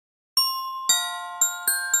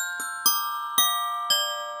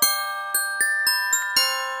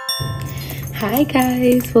Hi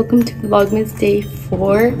guys, welcome to Vlogmas day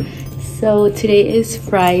 4. So today is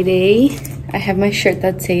Friday. I have my shirt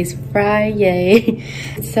that says Friday.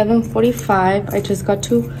 It's 7:45. I just got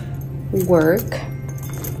to work.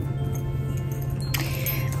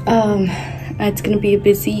 It's gonna be a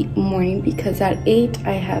busy morning because at 8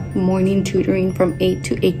 I have morning tutoring from 8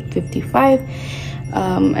 to 8:55.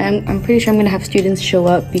 And I'm pretty sure I'm gonna have students show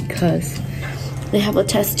up because they have a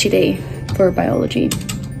test today for biology.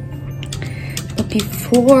 But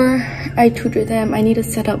before I tutor them, I need to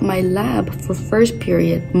set up my lab for first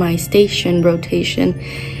period, my station rotation,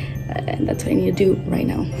 and that's what I need to do right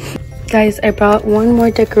now. Guys, I brought one more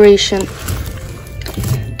decoration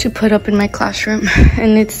to put up in my classroom,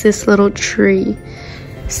 and it's this little tree.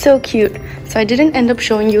 So cute. So I didn't end up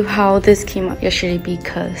showing you how this came out yesterday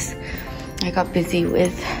because I got busy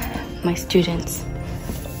with my students.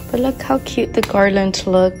 But look how cute the garland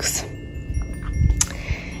looks.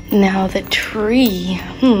 Now the tree.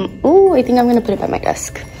 Oh, I think I'm gonna put it by my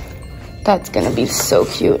desk. That's gonna be so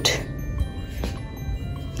cute.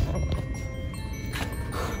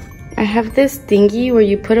 I have this thingy where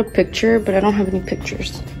you put a picture, but I don't have any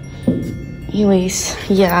pictures. Anyways,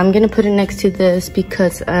 yeah, I'm gonna put it next to this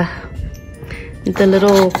because the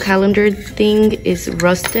little calendar thing is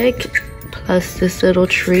rustic, plus this little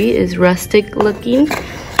tree is rustic looking.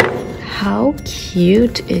 How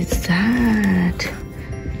cute is that?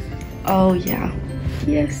 Oh yeah,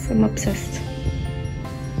 yes, I'm obsessed.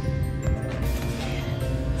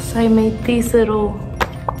 So I made these little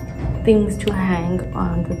things to hang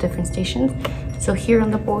on the different stations. So here on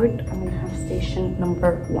the board, I'm gonna have station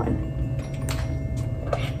number 1.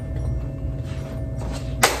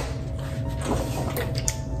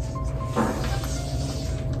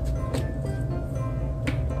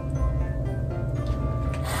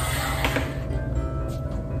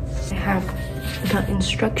 I have the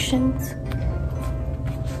instructions.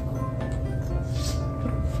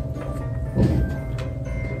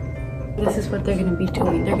 This is what they're gonna be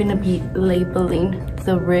doing. They're gonna be labeling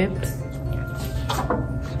the ribs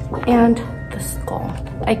and the skull.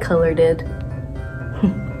 I colored it.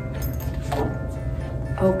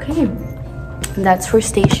 Okay, that's for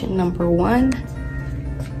station number 1.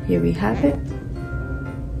 Here we have it.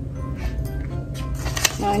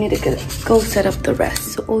 Now I need to go set up the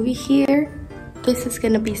rest. So over here, this is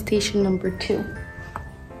gonna be station number 2.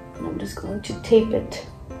 And I'm just going to tape it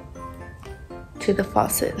to the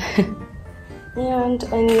faucet. And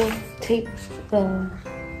I need to tape the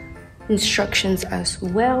instructions as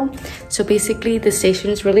well. So basically the station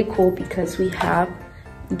is really cool because we have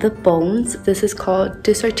the bones. This is called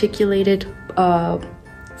disarticulated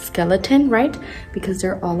skeleton, right? Because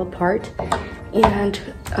they're all apart. And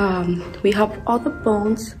we have all the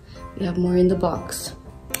bones. We have more in the box.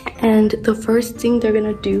 And the first thing they're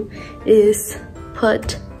gonna do is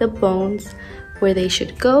put the bones where they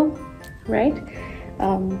should go, right?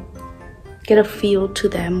 Get a feel to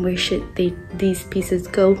them, where should these pieces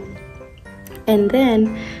go. And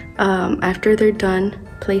then after they're done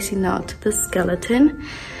placing out the skeleton,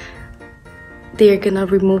 they're gonna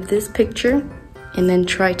remove this picture and then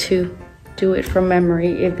try to do it from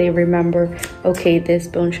memory if they remember, okay, this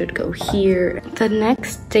bone should go here. The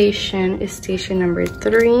next station is station number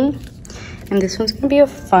 3, and this one's gonna be a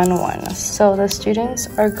fun one. So the students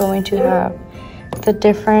are going to have the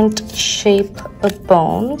different shape of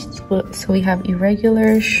bones. So we have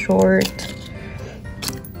irregular, short,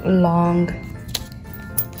 long,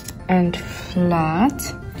 and flat,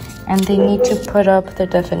 and they need to put up the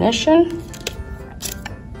definition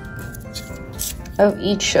of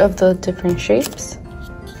each of the different shapes,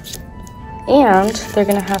 and they're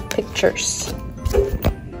gonna have pictures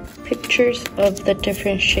of the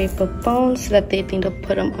different shape of bones that they need to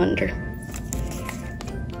put them under.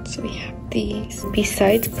 So we have these.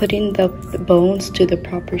 Besides putting the bones to the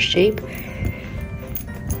proper shape,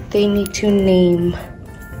 they need to name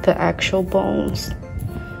the actual bones.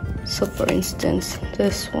 So for instance,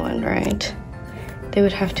 this one, right? They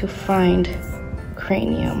would have to find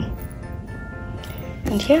cranium.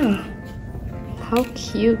 And yeah, how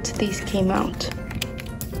cute these came out.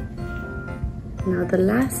 Now the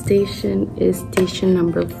last station is station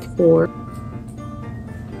number 4.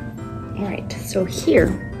 All right, so here,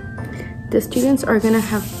 the students are gonna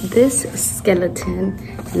have this skeleton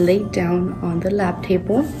laid down on the lab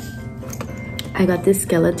table. I got this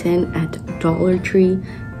skeleton at Dollar Tree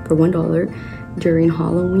for $1 during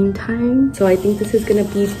Halloween time. So I think this is gonna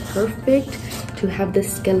be perfect to have the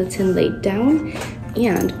skeleton laid down,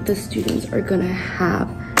 and the students are gonna have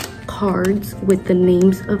cards with the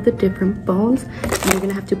names of the different bones, and they're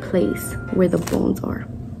gonna have to place where the bones are.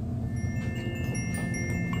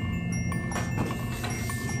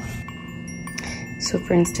 So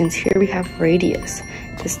for instance, here we have radius.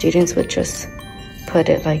 The students would just put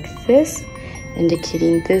it like this,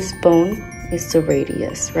 indicating this bone is the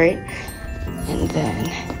radius, right? And then,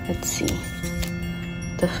 let's see,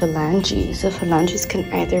 the phalanges. The phalanges can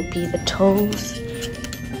either be the toes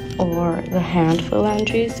or the hand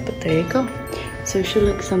phalanges, but there you go. So it should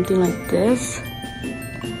look something like this.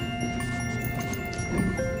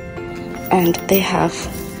 And they have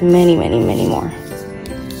many, many, many more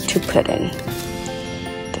to put in.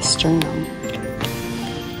 The sternum.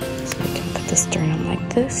 So we can put the sternum like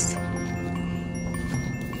this.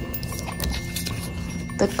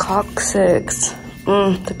 The coccyx.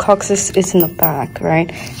 The coccyx is in the back,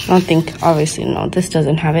 right? I don't think, obviously, no, this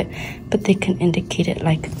doesn't have it, but they can indicate it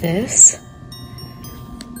like this.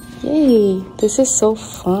 Yay, this is so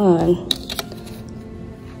fun.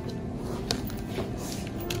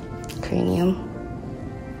 Cranium.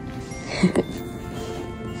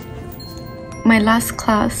 My last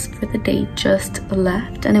class for the day just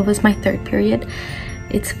left, and it was my 3rd period.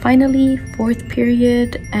 It's finally 4th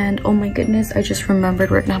period, and oh my goodness, I just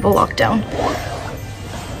remembered we're gonna have a lockdown.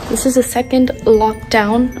 This is the 2nd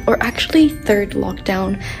lockdown, or actually 3rd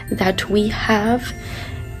lockdown that we have,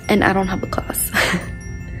 and I don't have a class.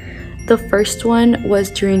 The first one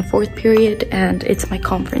was during 4th period, and it's my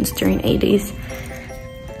conference during A days.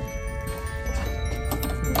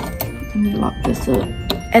 Let me lock this up.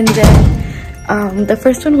 And then the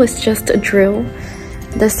first one was just a drill.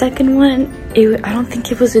 The second one, I don't think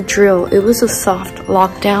it was a drill. It was a soft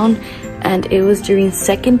lockdown, and it was during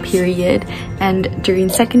 2nd period. And during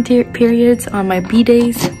 2nd periods on my B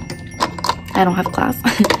days, I don't have class,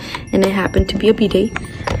 and it happened to be a B day.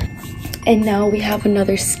 And now we have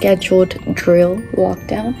another scheduled drill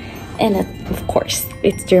lockdown, and of course,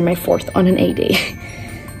 it's during my 4th on an A day.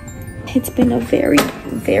 It's been a very,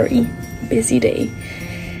 very busy day.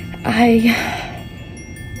 I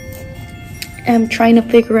am trying to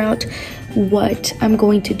figure out what I'm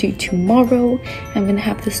going to do tomorrow. I'm gonna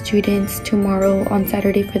have the students tomorrow on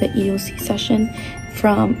Saturday for the EOC session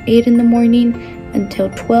from 8 in the morning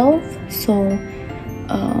until 12. So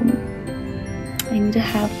I need to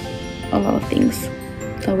have a lot of things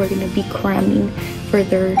that we're gonna be cramming for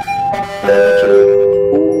their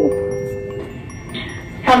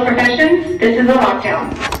Health professions, this is a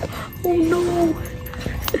lockdown. Oh no.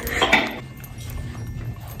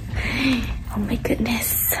 Oh my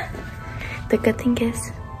goodness. The good thing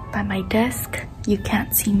is, by my desk, you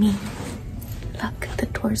can't see me. Look, the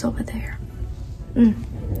door's over there.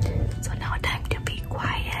 So now time to be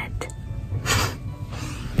quiet.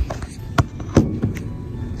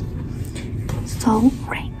 So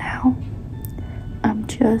right now, I'm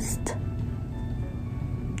just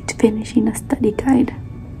finishing a study guide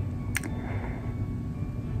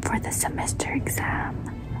for the semester exam.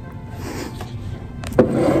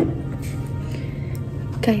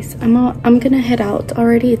 Guys, I'm gonna head out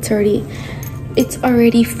already. It's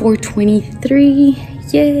already 4:23.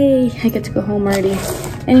 Yay, I get to go home already.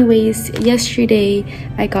 Anyways, yesterday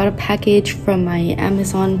I got a package from my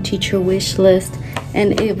Amazon teacher wish list,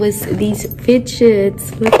 and it was these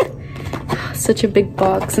fidgets. Look, such a big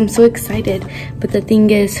box. I'm so excited, but the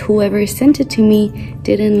thing is, whoever sent it to me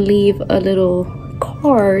didn't leave a little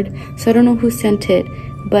card, so I don't know who sent it,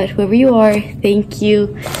 but whoever you are, thank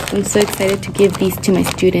you. I'm so excited to give these to my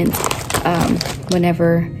students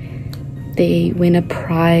whenever they win a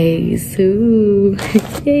prize. Ooh.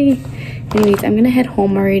 Yay. Anyways, I'm gonna head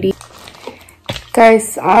home already.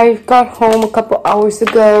 Guys, I got home a couple hours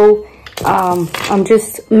ago. I'm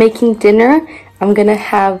just making dinner. I'm gonna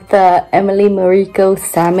have the Emily Mariko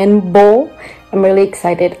salmon bowl. I'm really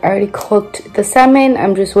excited. I already cooked the salmon.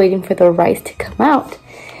 I'm just waiting for the rice to come out.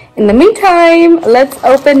 In the meantime, let's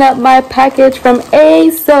open up my package from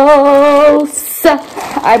ASOS.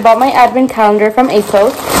 I bought my advent calendar from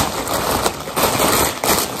ASOS.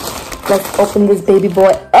 Let's open this baby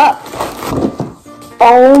boy up.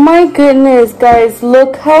 Oh my goodness, guys,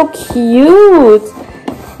 look how cute.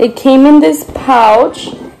 It came in this pouch,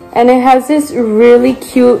 and it has this really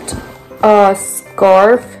cute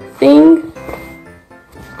scarf thing,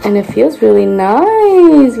 and it feels really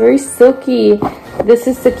nice, very silky. This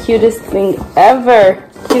is the cutest thing ever.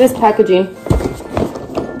 Cutest packaging.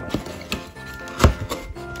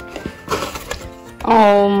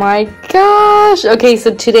 Oh my gosh. Okay,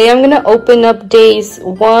 so today I'm gonna open up days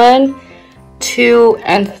 1, 2,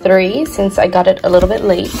 and 3 since I got it a little bit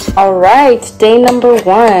late. All right, day number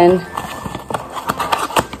 1.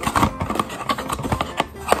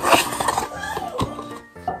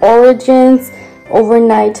 Origins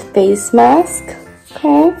overnight face mask.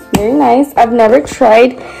 Okay, very nice. I've never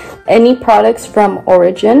tried any products from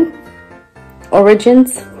Origin.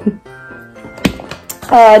 Origins.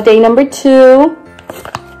 Day number 2.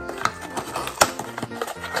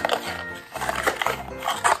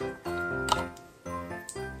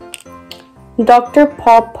 Dr.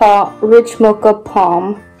 Pawpaw Rich Mocha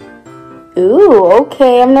Palm. Ooh,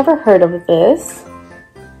 okay, I've never heard of this.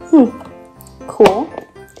 Cool.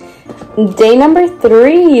 Day number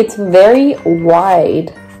 3, it's very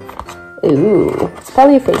wide. Ooh, it's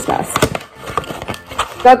probably a face mask.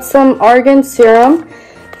 Got some argan serum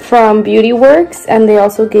from Beauty Works, and they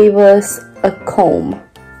also gave us a comb.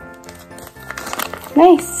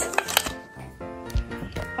 Nice.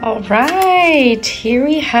 All right, here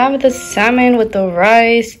we have the salmon with the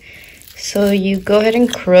rice. So you go ahead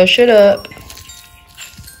and crush it up.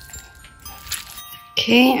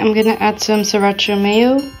 Okay, I'm gonna add some sriracha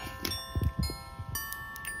mayo.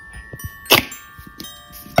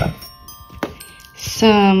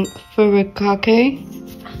 Some furikake.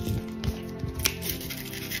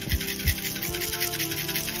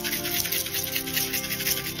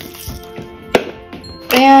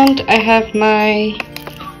 And I have my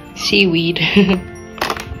seaweed.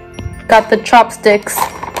 Got the chopsticks.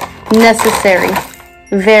 Necessary.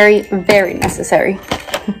 Very, very necessary.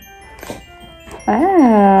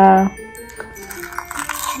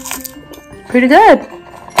 Pretty good.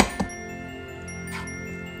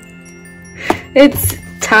 It's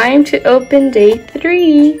time to open day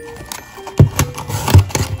 3.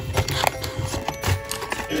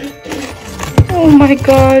 Oh my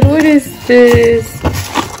god, what is this?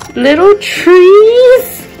 Little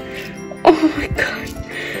trees? Oh my god,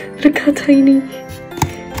 look how tiny.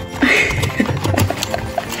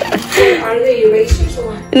 Are they erasers or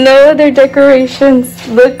what? No, they're decorations.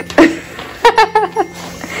 Look.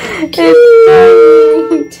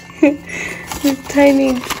 It's tiny. It's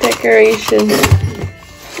tiny decorations.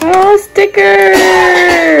 Oh,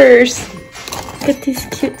 stickers! Look at these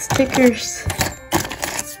cute stickers.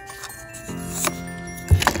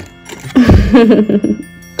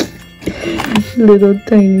 Little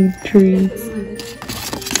tiny trees.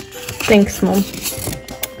 Thanks, Mom.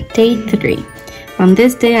 Day 3. On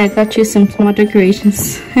this day, I got you some small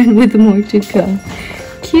decorations and with more to come.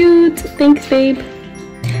 Cute! Thanks, babe.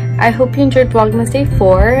 I hope you enjoyed Vlogmas Day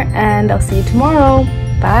 4, and I'll see you tomorrow.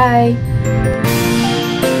 Bye!